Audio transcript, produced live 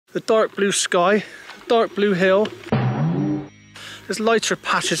The dark blue sky, dark blue hill. There's lighter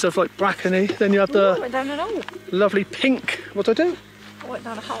patches of like brackeny. Then you have the went down an hole. Lovely pink. What did I do? I went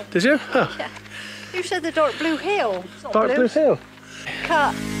down a hole. Did you? Huh. Yeah. You said the dark blue hill. It's not Dark blue hill.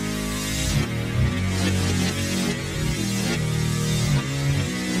 Cut.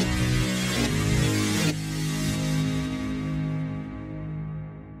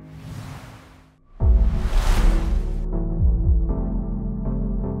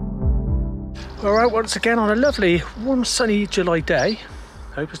 We're out once again on a lovely, warm, sunny July day.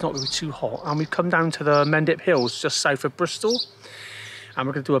 I hope it's not going to be too hot. And we've come down to the Mendip Hills, just south of Bristol. And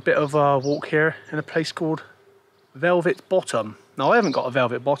we're going to do a bit of a walk here in a place called Velvet Bottom. Now, I haven't got a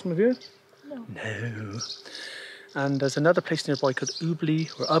velvet bottom, have you? No. No. And there's another place nearby called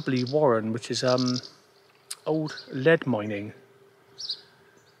Ubley Warren, which is old lead mining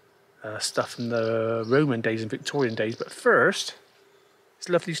stuff from the Roman days and Victorian days. But first, this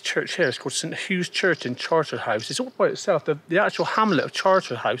lovely church here is called St Hugh's Church in Charterhouse. It's all by itself. The actual hamlet of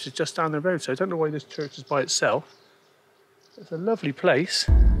Charterhouse is just down the road, so I don't know why this church is by itself. It's a lovely place.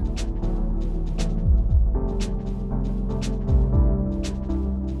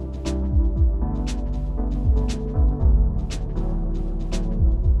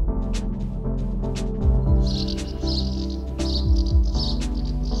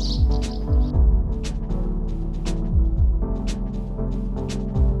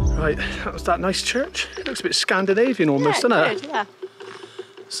 Right, that was that nice church. It looks a bit Scandinavian almost, doesn't it? Yeah.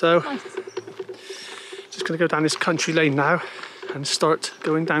 So, Nice. just going to go down this country lane now and start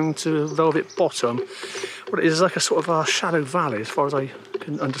going down to Velvet Bottom. What it is like a sort of a shallow valley as far as I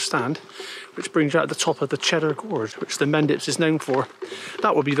can understand, which brings you out at the top of the Cheddar Gorge, which the Mendips is known for.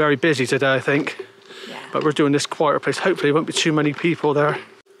 That will be very busy today, I think. Yeah. But we're doing this quieter place. Hopefully there won't be too many people there.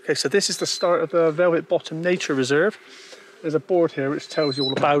 Okay, so this is the start of the Velvet Bottom Nature Reserve. There's a board here which tells you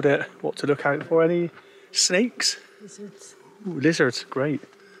all about it, what to look out for. Any snakes? Lizards. Ooh, lizards, great.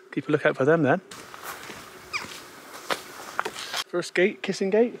 Keep a lookout for them then. First gate, kissing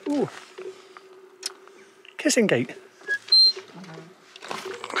gate. Ooh. Kissing gate.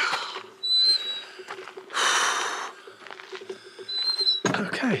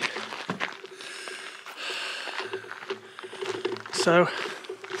 Okay. So,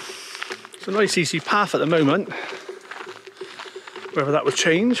 it's a nice easy path at the moment. Whether that will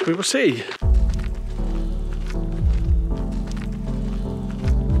change, we will see.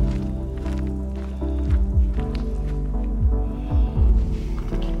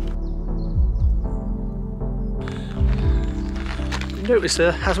 Notice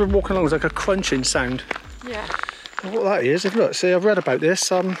there, as we're walking along, there's like a crunching sound. Yeah. And what that is, if look, see, I've read about this.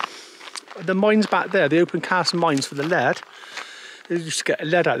 The mines back there, the open cast mines for the lead, they used to get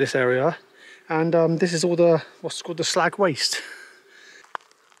lead out of this area, and this is all the what's called the slag waste.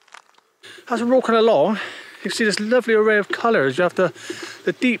 As we're walking along, you see this lovely array of colours. You have the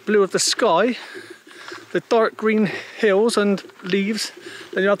deep blue of the sky, the dark green hills and leaves,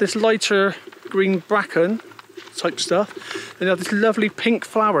 then you have this lighter green bracken type stuff, then you have this lovely pink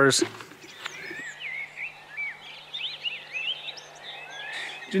flowers.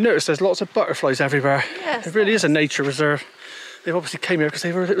 Do you notice there's lots of butterflies everywhere? Yes. It really is a nature reserve. They obviously came here because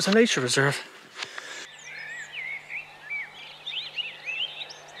they heard it was a nature reserve.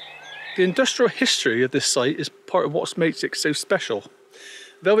 The industrial history of this site is part of what makes it so special.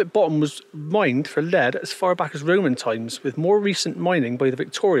 Velvet Bottom was mined for lead as far back as Roman times, with more recent mining by the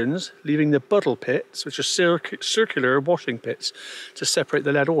Victorians leaving the Buddle pits, which are circular washing pits, to separate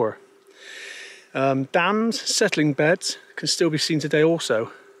the lead ore. Dams, settling beds can still be seen today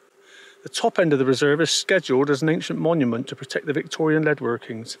also. The top end of the reserve is scheduled as an ancient monument to protect the Victorian lead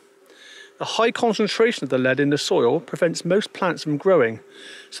workings. The high concentration of the lead in the soil prevents most plants from growing,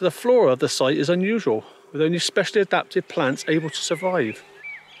 so the flora of the site is unusual, with only specially adapted plants able to survive.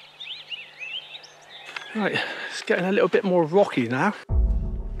 Right, it's getting a little bit more rocky now.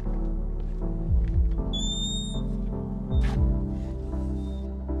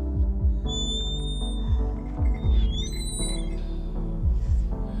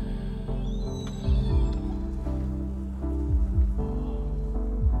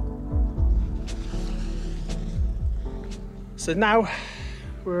 So now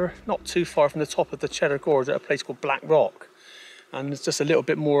we're not too far from the top of the Cheddar Gorge at a place called Black Rock, and it's just a little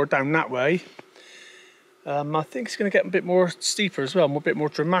bit more down that way. I think it's going to get a bit more steeper as well, a bit more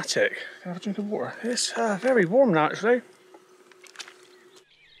dramatic. Can I have a drink of water? It's very warm now actually.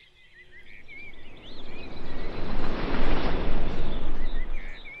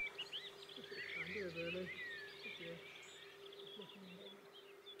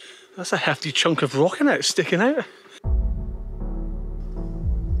 That's a hefty chunk of rock in it, sticking out.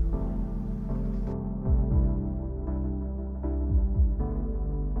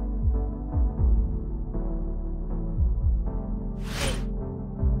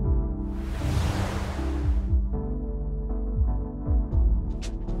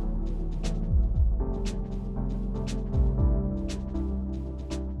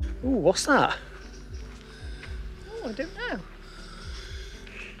 Ooh, what's that? Oh, I don't know.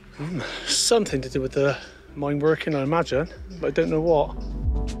 Something to do with the mine working, I imagine, but I don't know what.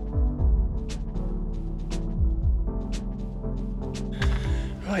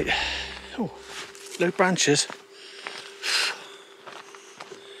 Right. Oh, low branches.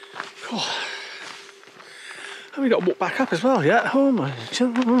 Oh. And we got to walk back up as well yet. Oh my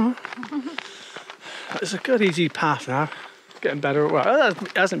God. It's a good easy path now. Getting better. Well,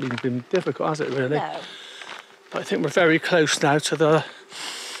 it hasn't been difficult, has it really? No. But I think we're very close now to the,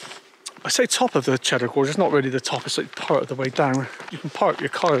 I say top of the Cheddar Gorge. It's not really the top, it's like part of the way down. You can park your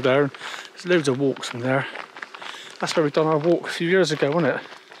car there and there's loads of walks from there. That's where we done our walk a few years ago, wasn't it?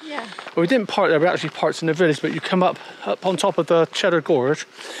 Yeah. Well, we didn't park there, we actually parked in the village, but you come up on top of the Cheddar Gorge,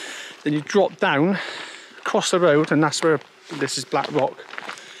 then you drop down, cross the road, and that's where this is Black Rock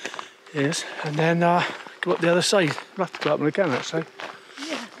is, and then go up the other side. We'll have to go up and again actually.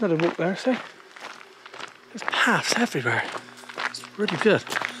 Yeah. Another walk there, see? There's paths everywhere. It's really good.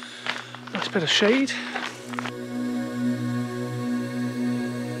 Nice bit of shade.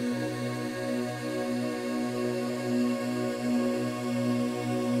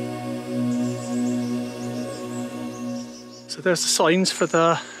 So there's the signs for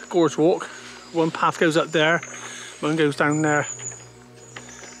the gorge walk. One path goes up there, one goes down there.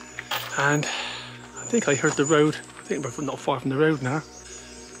 And I think I heard the road. I think we're not far from the road now.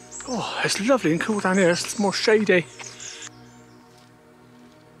 Oh, it's lovely and cool down here. It's more shady.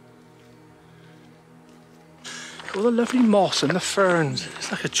 All the lovely moss and the ferns.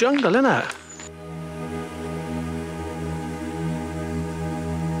 It's like a jungle, isn't it?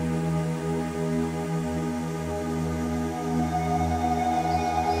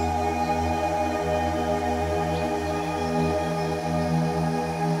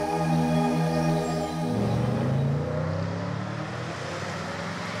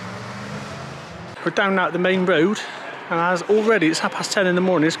 We're down now at the main road, and as already it's 10:30 in the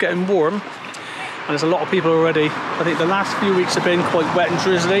morning, it's getting warm, and there's a lot of people already. I think the last few weeks have been quite wet and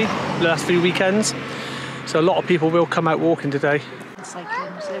drizzly, the last few weekends, so a lot of people will come out walking today.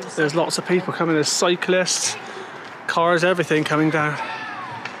 There's lots of people coming, there's cyclists, cars, everything coming down.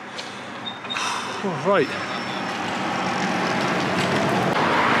 All right.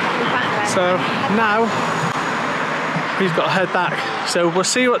 So now we've got to head back. So we'll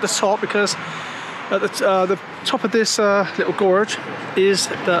see you at the top, because at the top of this little gorge is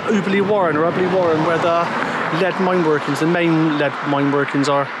the Ubley Warren, or Ubley Warren, where the lead mine workings, the main lead mine workings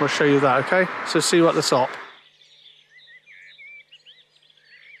are. We'll show you that, okay? So see you at the top.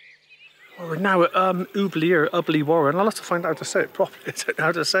 Well, we're now at Ubley, or Ubley Warren. I'll have to find out how to say it properly. I don't know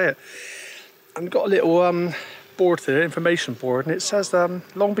how to say it. And we've got a little board there, information board, and it says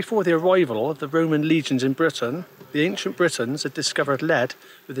long before the arrival of the Roman legions in Britain, the ancient Britons had discovered lead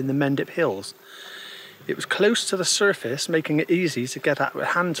within the Mendip Hills. It was close to the surface, making it easy to get at with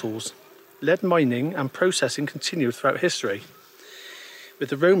hand tools. Lead mining and processing continued throughout history, with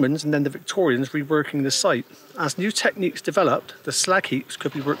the Romans and then the Victorians reworking the site. As new techniques developed, the slag heaps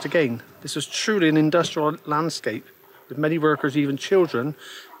could be worked again. This was truly an industrial landscape, with many workers, even children,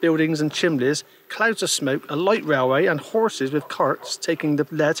 buildings and chimneys, clouds of smoke, a light railway and horses with carts taking the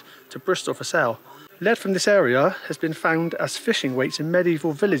lead to Bristol for sale. Lead from this area has been found as fishing weights in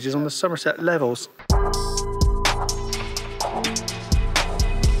medieval villages on the Somerset levels.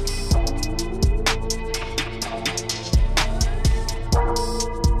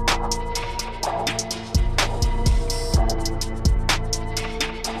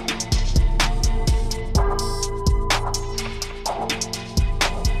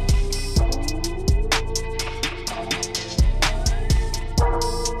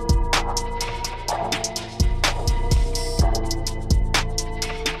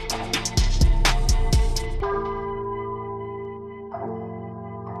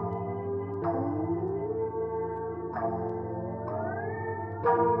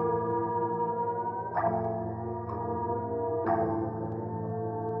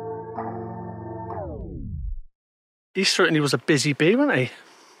 He certainly was a busy bee, wasn't he?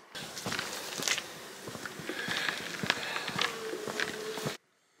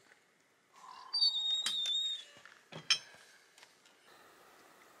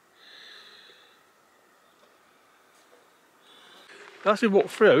 As we walk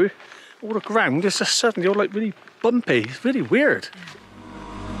through, all the ground is just suddenly all like really bumpy. It's really weird.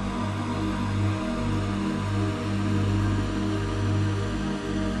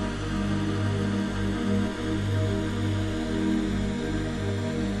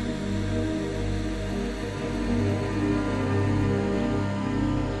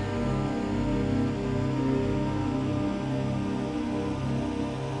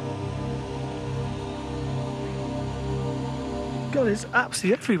 God, it's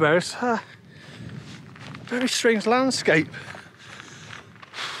absolutely everywhere. It's a very strange landscape.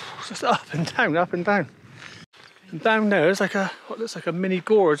 It's just up and down, up and down. And down there is like what looks like a mini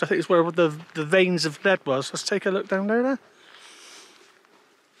gorge. I think it's where the veins of lead was. Let's take a look down there now.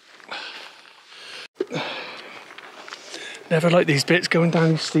 Never like these bits, going down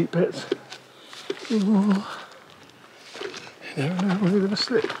these steep bits. Ooh. You never know when you're going to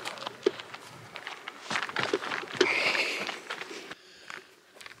slip.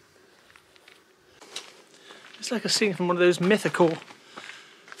 It's like a scene from one of those mythical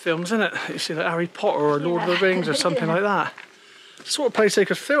films, isn't it? You see like Harry Potter or Lord of the Rings or something like that. It's the sort of place they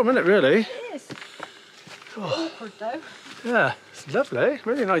could film, isn't it, really? It is. Oh. Awkward though. Yeah, it's lovely.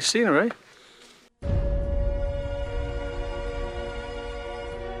 Really nice scenery.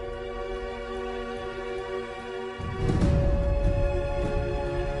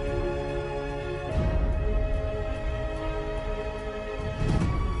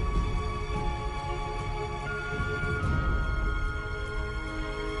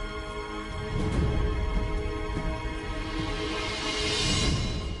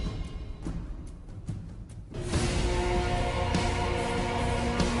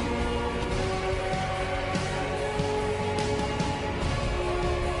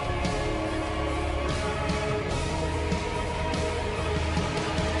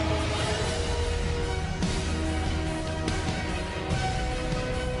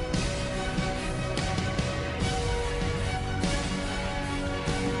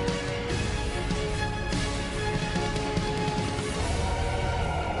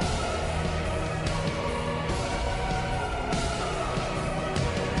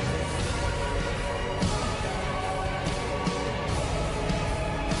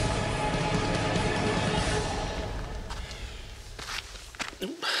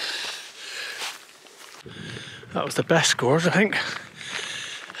 That was the best gorge, I think.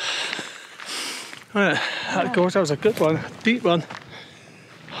 Right, that gorge, that was a good one, deep one.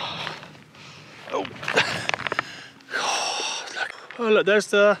 Oh, oh look, there's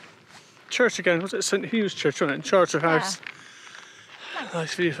the church again. Was it St Hugh's Church, wasn't it? Charterhouse. Yeah.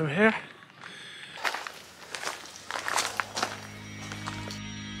 Nice view from here.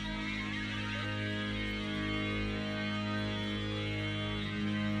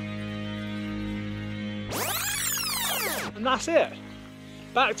 And that's it.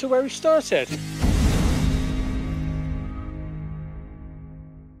 Back to where we started.